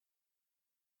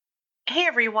Hey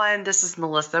everyone, this is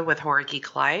Melissa with Horror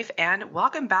Geek Life, and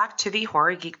welcome back to the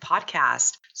Horror Geek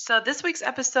Podcast. So, this week's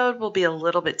episode will be a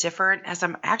little bit different as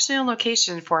I'm actually on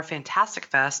location for Fantastic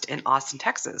Fest in Austin,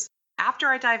 Texas. After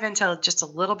I dive into just a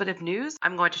little bit of news,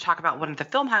 I'm going to talk about one of the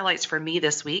film highlights for me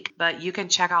this week, but you can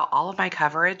check out all of my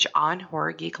coverage on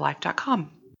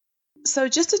horrorgeeklife.com. So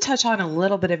just to touch on a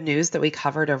little bit of news that we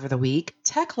covered over the week,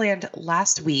 Techland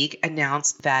last week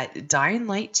announced that Dying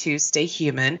Light 2 Stay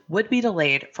Human would be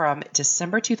delayed from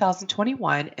December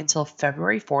 2021 until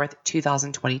February 4th,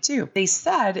 2022. They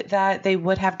said that they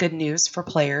would have good news for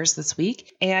players this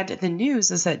week, and the news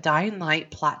is that Dying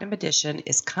Light Platinum Edition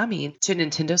is coming to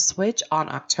Nintendo Switch on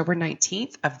October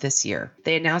 19th of this year.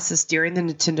 They announced this during the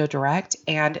Nintendo Direct,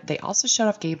 and they also showed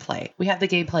off gameplay. We have the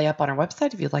gameplay up on our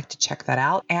website if you'd like to check that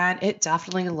out, and it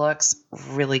definitely looks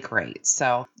really great.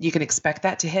 So you can expect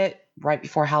that to hit right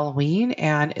before Halloween,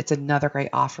 and it's another great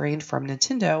offering from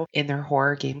Nintendo in their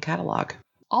horror game catalog.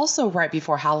 Also, right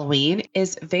before Halloween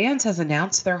is Vans has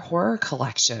announced their horror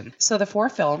collection. So the 4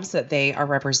 films that they are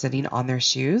representing on their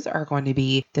shoes are going to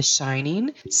be The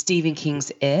Shining, Stephen King's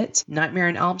It, Nightmare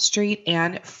on Elm Street,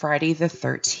 and Friday the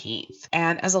 13th.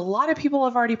 And as a lot of people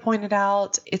have already pointed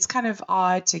out, it's kind of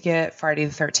odd to get Friday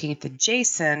the 13th and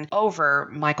Jason over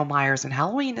Michael Myers and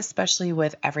Halloween, especially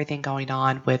with everything going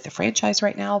on with the franchise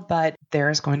right now, but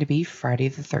there's going to be Friday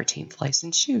the 13th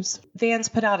licensed shoes. Vans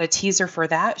put out a teaser for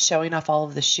that, showing off all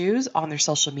of the shoes on their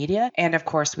social media, and of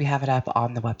course we have it up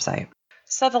on the website.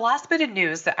 So the last bit of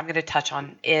news that I'm going to touch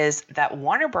on is that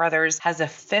Warner Brothers has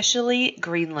officially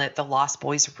greenlit the Lost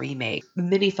Boys remake.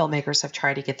 Many filmmakers have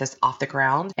tried to get this off the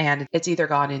ground, and it's either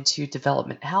gone into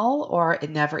development hell or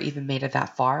it never even made it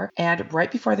that far. And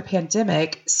right before the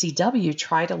pandemic, CW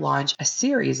tried to launch a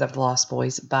series of the Lost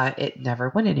Boys, but it never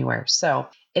went anywhere. So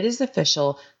it is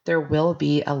official. There will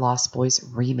be a Lost Boys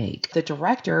remake. The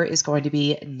director is going to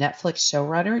be Netflix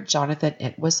showrunner Jonathan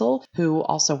Entwistle, who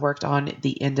also worked on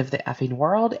The End of the Effing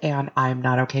World and I'm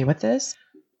Not Okay with This.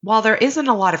 While there isn't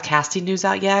a lot of casting news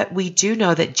out yet, we do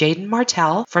know that Jaden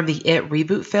Martell from the It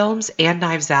reboot films and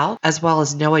Knives Out, as well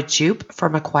as Noah Jupe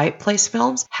from A Quiet Place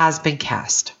films, has been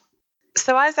cast.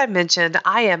 So as I mentioned,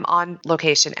 I am on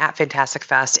location at Fantastic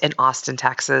Fest in Austin,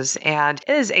 Texas, and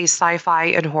it is a sci-fi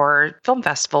and horror film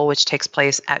festival which takes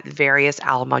place at various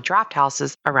Alamo Draft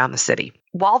Houses around the city.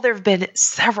 While there have been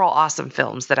several awesome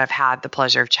films that I've had the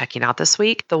pleasure of checking out this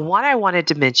week, the one I wanted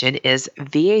to mention is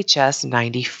VHS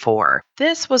 94.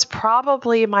 This was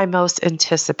probably my most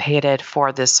anticipated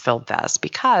for this film fest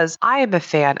because I am a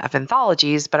fan of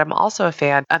anthologies, but I'm also a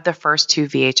fan of the first 2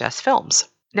 VHS films.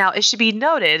 Now, it should be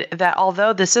noted that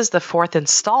although this is the 4th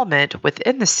installment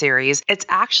within the series, it's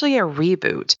actually a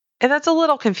reboot. And that's a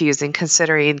little confusing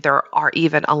considering there are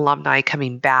even alumni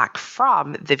coming back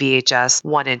from the VHS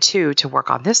 1 and 2 to work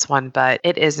on this one, but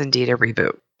it is indeed a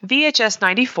reboot. VHS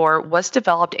 94 was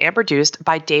developed and produced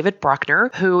by David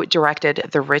Bruckner, who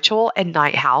directed The Ritual and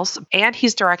Night House, and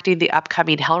he's directing the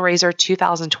upcoming Hellraiser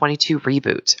 2022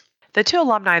 reboot. The 2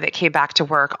 alumni that came back to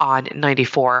work on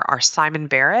 94 are Simon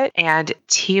Barrett and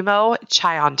Timo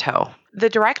Chianto. The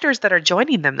directors that are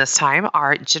joining them this time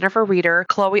are Jennifer Reeder,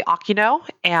 Chloe Aquino,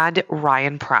 and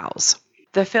Ryan Prowse.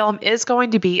 The film is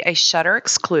going to be a Shudder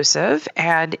exclusive,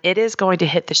 and it is going to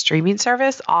hit the streaming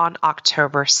service on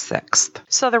October 6th.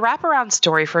 So the wraparound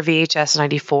story for VHS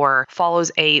 94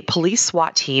 follows a police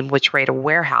SWAT team which raid a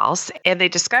warehouse, and they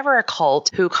discover a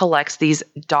cult who collects these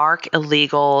dark,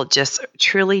 illegal, just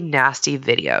truly nasty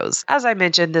videos. As I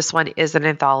mentioned, this one is an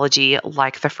anthology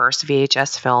like the first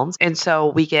VHS films, and so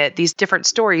we get these different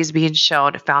stories being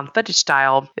shown found footage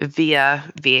style via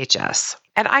VHS.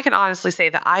 And I can honestly say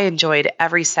that I enjoyed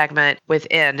every segment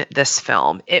within this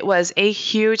film. It was a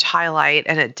huge highlight,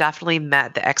 and it definitely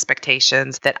met the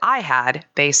expectations that I had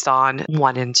based on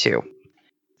 1 and 2.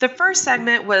 The first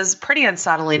segment was pretty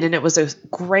unsettling, and it was a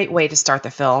great way to start the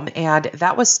film, and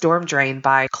that was Storm Drain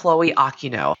by Chloe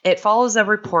Aquino. It follows a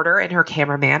reporter and her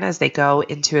cameraman as they go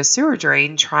into a sewer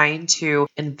drain trying to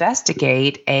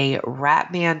investigate a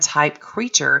Ratman-type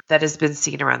creature that has been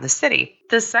seen around the city.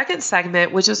 The second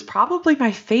segment, which is probably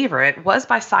my favorite, was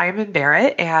by Simon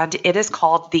Barrett, and it is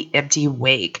called The Empty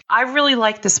Wake. I really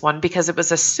liked this one because it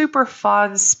was a super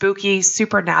fun, spooky,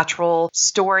 supernatural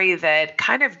story that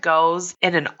kind of goes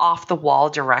in an off-the-wall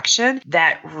direction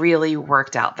that really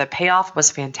worked out. The payoff was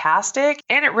fantastic,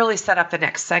 and it really set up the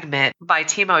next segment by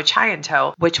Timo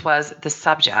Chianto, which was The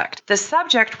Subject. The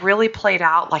Subject really played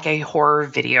out like a horror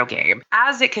video game.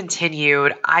 As it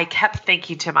continued, I kept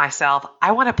thinking to myself,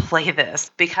 I want to play this.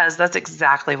 this because that's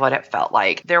exactly what it felt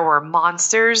like. There were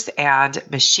monsters and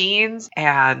machines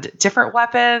and different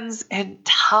weapons and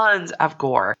tons of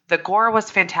gore. The gore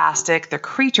was fantastic. The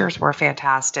creatures were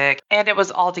fantastic. And it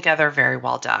was altogether very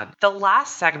well done. The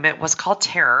last segment was called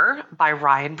Terror by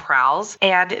Ryan Prowse.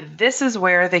 And this is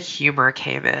where the humor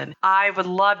came in. I would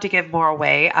love to give more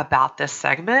away about this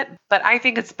segment, but I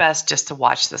think it's best just to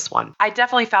watch this one. I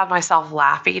definitely found myself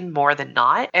laughing more than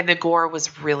not, and the gore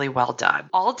was really well done.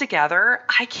 Altogether,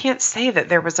 I can't say that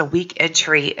there was a weak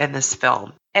entry in this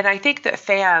film. And I think that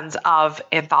fans of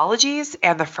anthologies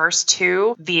and the first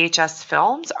 2 VHS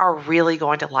films are really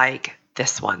going to like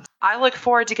this one. I look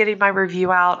forward to getting my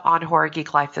review out on Horror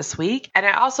Geek Life this week, and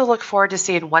I also look forward to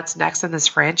seeing what's next in this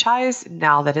franchise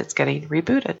now that it's getting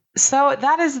rebooted. So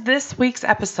that is this week's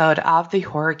episode of the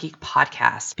Horror Geek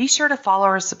Podcast. Be sure to follow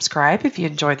or subscribe if you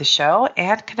enjoy the show,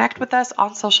 and connect with us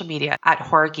on social media at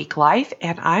Horror Geek Life,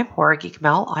 and I'm Horror Geek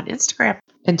Mel on Instagram.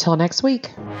 Until next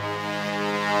week.